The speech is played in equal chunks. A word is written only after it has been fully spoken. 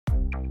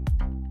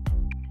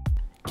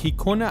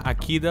Kikona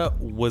Akita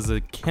was a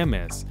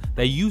chemist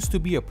that used to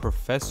be a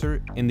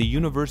professor in the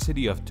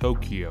University of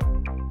Tokyo.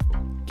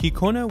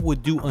 Kikona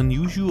would do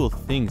unusual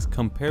things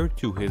compared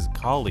to his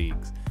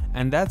colleagues,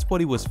 and that's what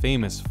he was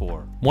famous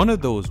for. One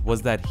of those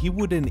was that he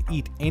wouldn't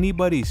eat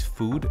anybody's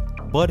food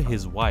but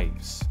his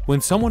wife's. When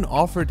someone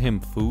offered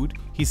him food,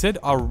 he said,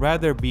 "I'd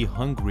rather be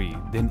hungry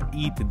than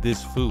eat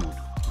this food."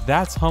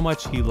 That's how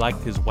much he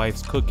liked his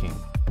wife's cooking.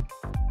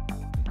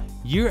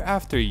 Year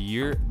after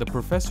year, the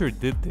professor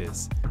did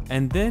this,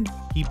 and then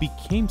he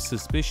became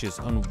suspicious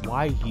on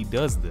why he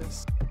does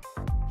this.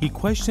 He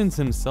questions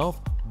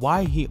himself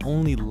why he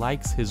only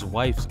likes his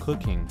wife's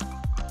cooking.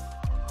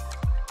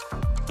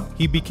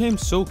 He became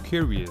so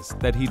curious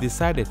that he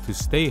decided to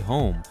stay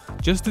home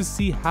just to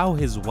see how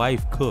his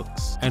wife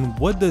cooks and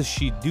what does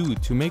she do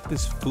to make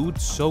this food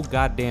so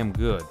goddamn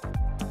good.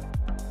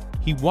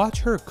 He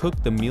watched her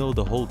cook the meal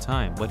the whole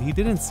time, but he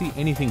didn't see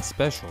anything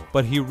special.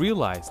 But he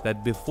realized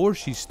that before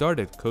she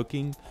started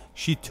cooking,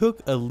 she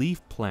took a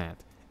leaf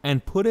plant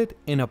and put it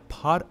in a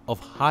pot of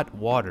hot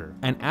water,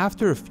 and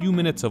after a few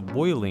minutes of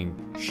boiling,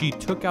 she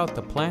took out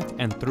the plant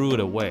and threw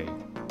it away.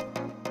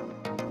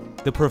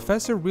 The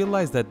professor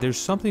realized that there's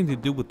something to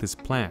do with this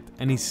plant,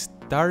 and he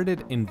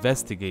started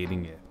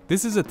investigating it.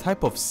 This is a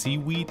type of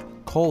seaweed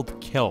called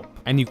kelp,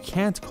 and you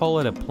can't call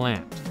it a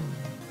plant.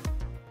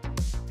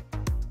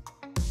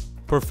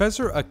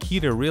 Professor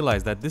Akita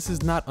realized that this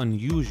is not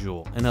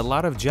unusual, and a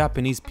lot of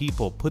Japanese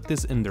people put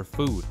this in their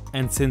food,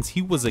 and since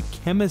he was a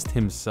chemist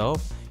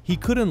himself, he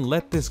couldn't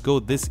let this go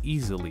this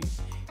easily.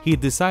 He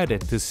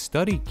decided to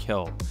study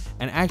kelp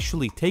and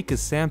actually take a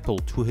sample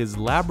to his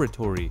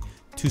laboratory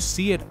to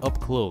see it up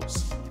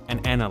close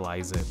and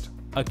analyze it.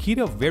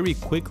 Akita very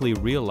quickly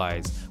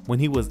realized when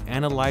he was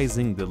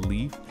analyzing the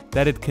leaf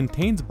that it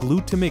contains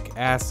glutamic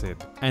acid,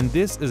 and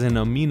this is an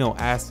amino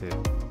acid.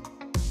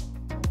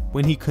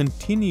 When he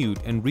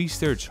continued and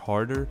researched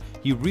harder,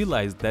 he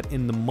realized that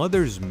in the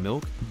mother's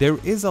milk, there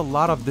is a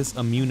lot of this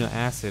amino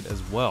acid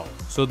as well.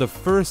 So the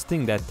first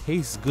thing that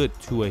tastes good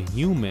to a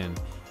human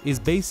is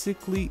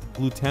basically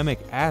glutamic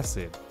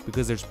acid,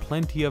 because there's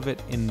plenty of it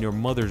in your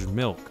mother's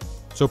milk.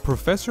 So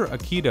Professor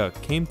Akita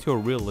came to a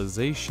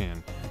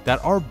realization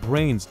that our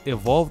brains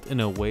evolved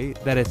in a way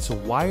that it's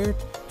wired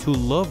to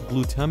love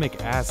glutamic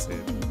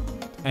acid,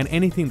 and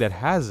anything that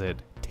has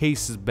it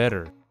tastes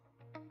better.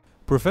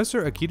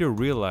 Professor Akita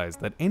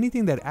realized that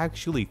anything that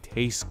actually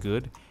tastes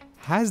good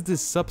has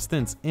this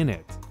substance in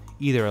it,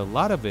 either a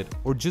lot of it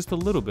or just a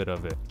little bit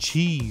of it.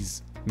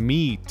 Cheese,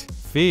 meat,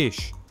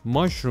 fish,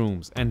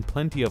 mushrooms, and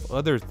plenty of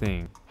other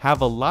things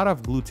have a lot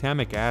of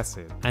glutamic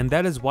acid, and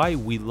that is why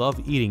we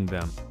love eating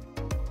them.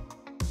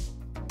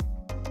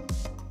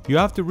 You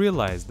have to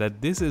realize that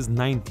this is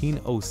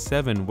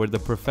 1907 where the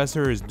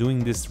professor is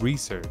doing this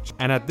research,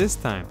 and at this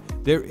time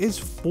there is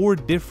 4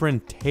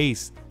 different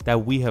tastes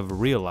that we have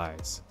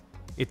realized.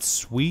 It's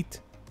sweet,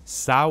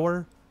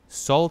 sour,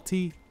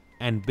 salty,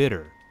 and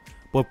bitter.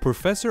 But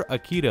Professor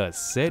Akita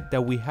said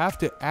that we have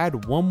to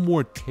add one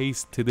more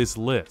taste to this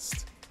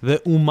list, the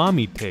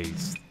umami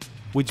taste,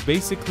 which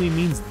basically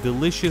means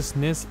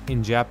deliciousness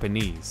in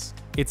Japanese.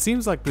 It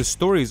seems like the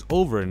story is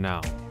over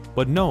now,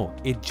 but no,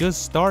 it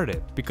just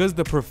started, because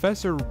the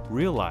professor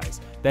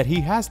realized that he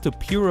has to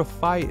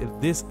purify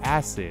this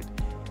acid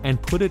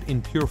and put it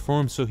in pure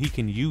form so he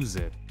can use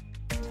it.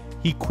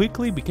 He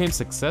quickly became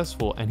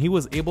successful, and he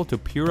was able to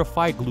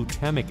purify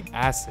glutamic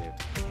acid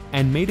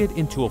and made it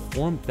into a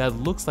form that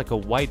looks like a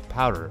white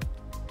powder,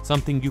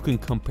 something you can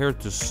compare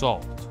to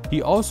salt.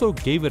 He also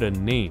gave it a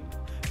name,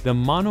 the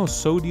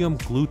monosodium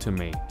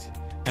glutamate,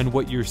 and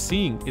what you're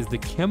seeing is the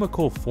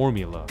chemical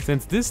formula.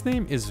 Since this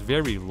name is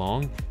very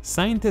long,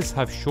 scientists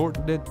have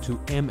shortened it to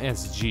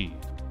MSG.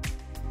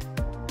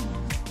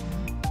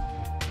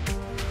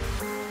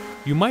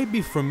 You might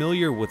be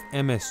familiar with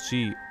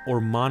MSG or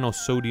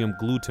monosodium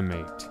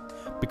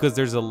glutamate because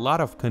there's a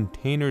lot of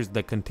containers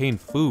that contain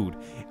food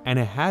and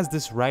it has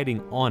this writing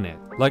on it,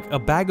 like a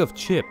bag of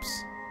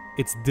chips.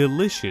 It's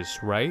delicious,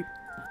 right?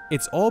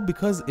 It's all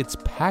because it's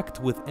packed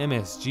with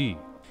MSG.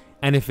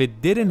 And if it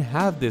didn't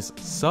have this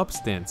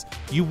substance,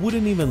 you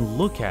wouldn't even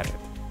look at it.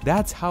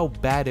 That's how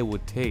bad it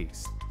would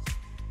taste.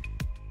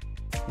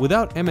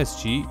 Without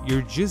MSG,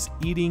 you're just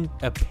eating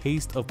a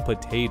paste of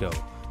potato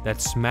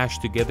that's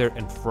smashed together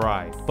and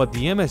fried, but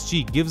the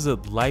MSG gives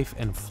it life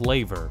and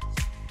flavor.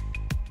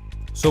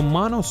 So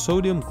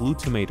monosodium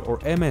glutamate or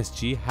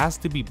MSG has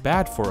to be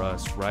bad for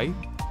us, right?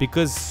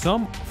 Because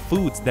some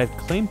foods that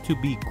claim to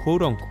be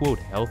quote-unquote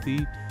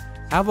healthy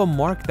have a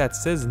mark that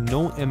says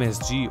no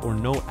MSG or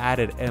no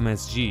added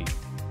MSG.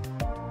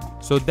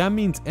 So that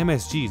means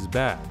MSG is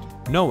bad.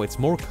 No, it's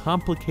more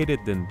complicated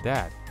than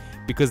that,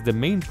 because the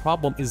main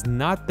problem is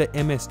not the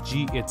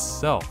MSG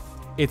itself.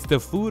 It's the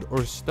food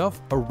or stuff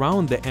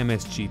around the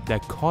MSG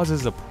that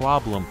causes a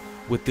problem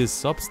with this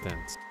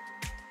substance.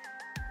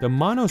 The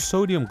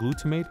monosodium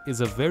glutamate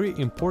is a very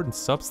important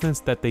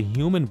substance that the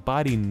human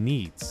body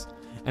needs,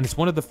 and it's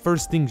one of the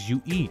first things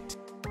you eat.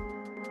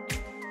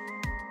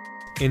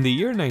 In the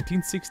year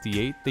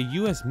 1968, the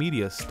US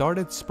media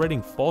started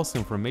spreading false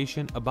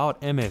information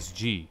about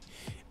MSG,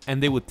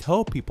 and they would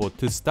tell people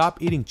to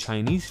stop eating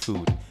Chinese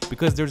food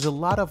because there's a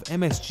lot of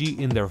MSG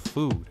in their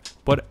food.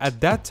 But at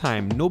that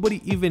time,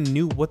 nobody even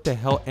knew what the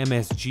hell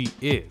MSG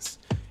is.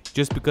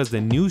 Just because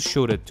the news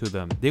showed it to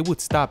them, they would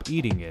stop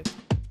eating it.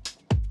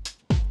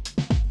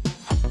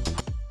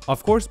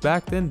 Of course,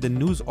 back then, the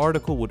news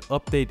article would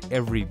update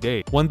every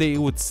day. One day it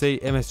would say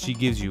MSG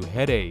gives you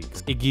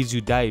headaches, it gives you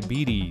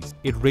diabetes,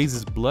 it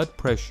raises blood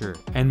pressure,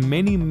 and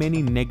many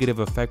negative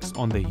effects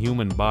on the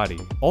human body.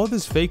 All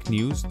this fake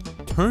news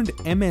turned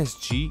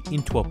MSG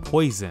into a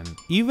poison.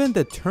 Even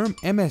the term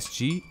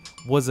MSG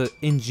was an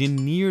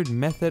engineered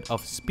method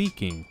of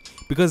speaking,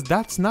 because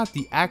that's not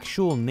the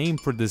actual name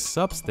for this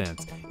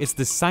substance, it's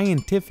the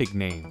scientific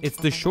name. It's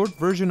the short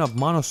version of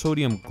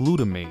monosodium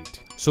glutamate.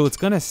 So it's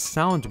gonna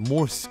sound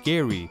more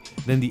scary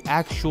than the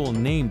actual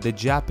name the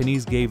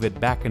Japanese gave it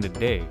back in the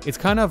day. It's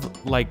kind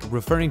of like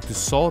referring to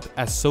salt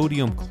as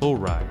sodium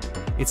chloride.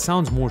 It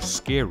sounds more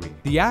scary.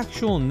 The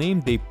actual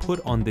name they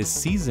put on this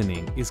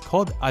seasoning is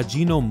called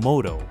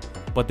Ajinomoto,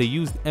 but they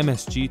used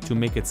MSG to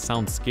make it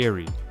sound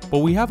scary. But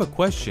we have a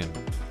question.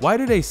 Why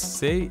do they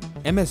say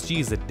MSG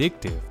is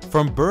addictive?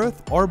 From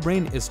birth, our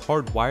brain is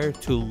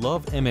hardwired to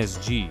love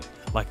MSG,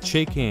 like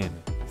chicken,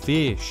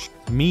 fish,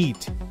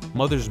 meat,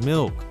 mother's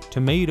milk,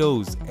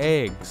 tomatoes,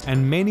 eggs,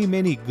 and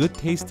many good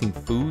tasting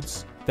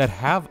foods that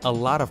have a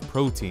lot of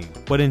protein.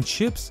 But in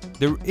chips,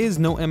 there is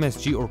no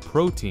MSG or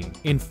protein.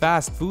 In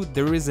fast food,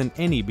 there isn't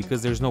any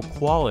because there's no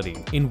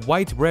quality. In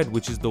white bread,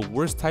 which is the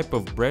worst type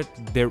of bread,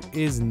 there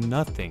is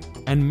nothing.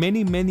 And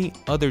many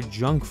other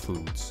junk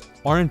foods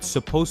aren't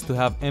supposed to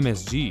have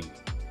MSG,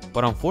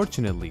 but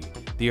unfortunately,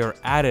 they are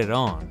added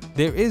on.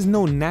 There is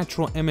no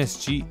natural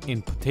MSG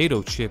in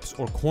potato chips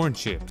or corn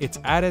chips. It's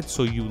added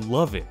so you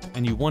love it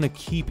and you want to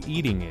keep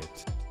eating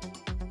it.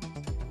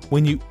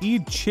 When you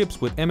eat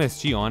chips with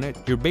MSG on it,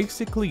 you're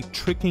basically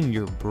tricking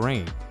your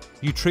brain.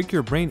 You trick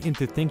your brain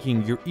into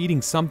thinking you're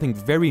eating something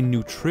very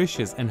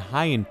nutritious and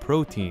high in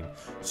protein,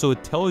 so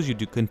it tells you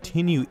to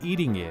continue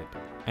eating it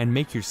and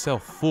make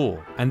yourself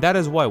full. And that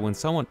is why when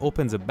someone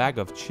opens a bag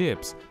of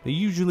chips, they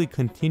usually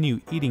continue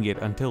eating it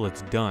until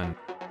it's done.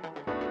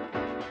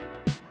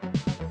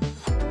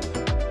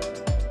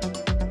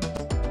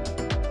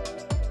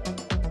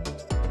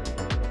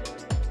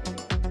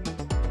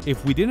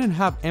 If we didn't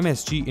have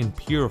MSG in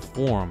pure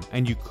form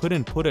and you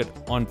couldn't put it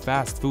on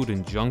fast food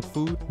and junk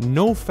food,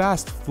 no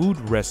fast food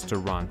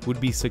restaurant would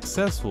be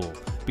successful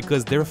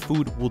because their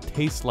food will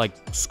taste like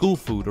school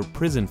food or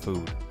prison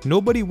food.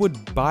 Nobody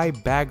would buy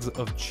bags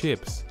of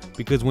chips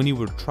because when you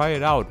would try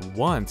it out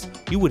once,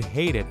 you would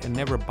hate it and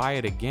never buy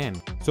it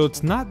again. So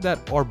it's not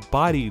that our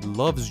body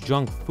loves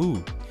junk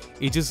food,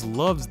 it just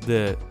loves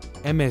the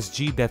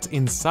MSG that's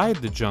inside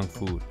the junk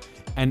food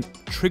and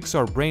tricks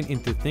our brain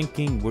into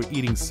thinking we're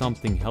eating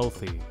something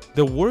healthy.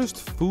 The worst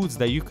foods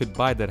that you could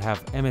buy that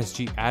have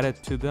MSG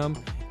added to them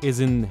is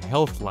in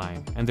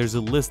Healthline, and there's a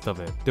list of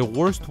it. The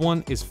worst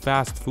one is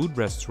fast food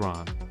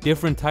restaurant,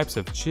 different types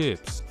of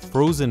chips,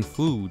 frozen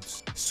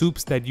foods,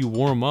 soups that you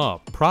warm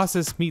up,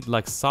 processed meat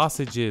like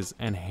sausages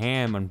and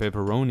ham and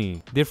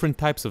pepperoni, different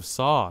types of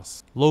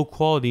sauce, low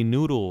quality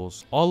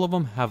noodles, all of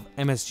them have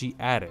MSG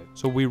added.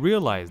 So we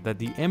realize that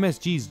the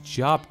MSG's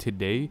job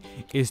today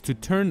is to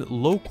turn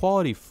low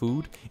quality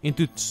food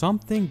into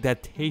something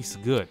that tastes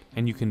good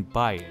and you can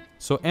buy it.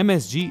 So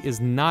MSG is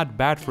not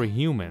bad for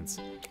humans.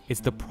 It's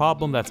the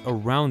problem that's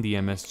around the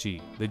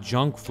MSG, the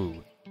junk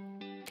food.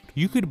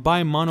 You could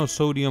buy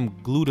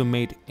monosodium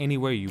glutamate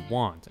anywhere you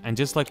want, and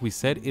just like we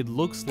said, it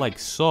looks like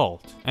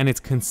salt, and it's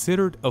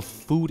considered a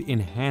food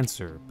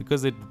enhancer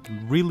because it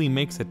really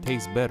makes it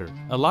taste better.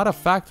 A lot of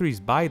factories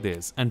buy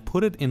this and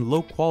put it in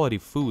low quality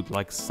food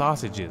like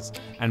sausages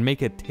and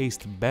make it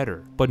taste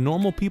better, but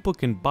normal people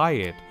can buy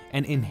it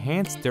and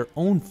enhance their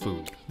own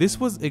food. This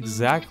was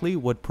exactly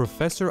what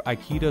Professor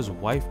Aikida's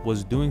wife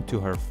was doing to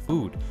her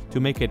food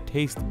to make it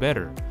taste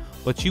better,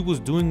 but she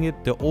was doing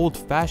it the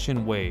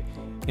old-fashioned way,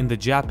 in the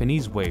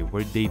Japanese way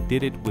where they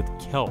did it with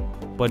kelp.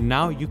 But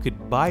now you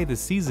could buy the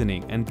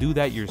seasoning and do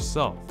that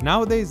yourself.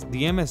 Nowadays,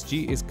 the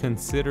MSG is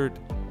considered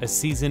a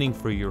seasoning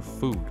for your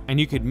food, and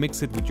you could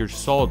mix it with your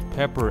salt,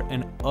 pepper,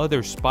 and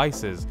other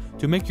spices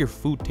to make your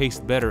food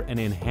taste better and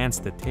enhance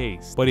the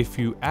taste. But if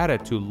you add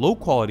it to low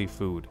quality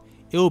food,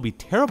 it will be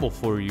terrible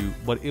for you,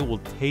 but it will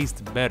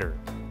taste better,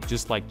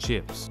 just like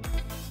chips.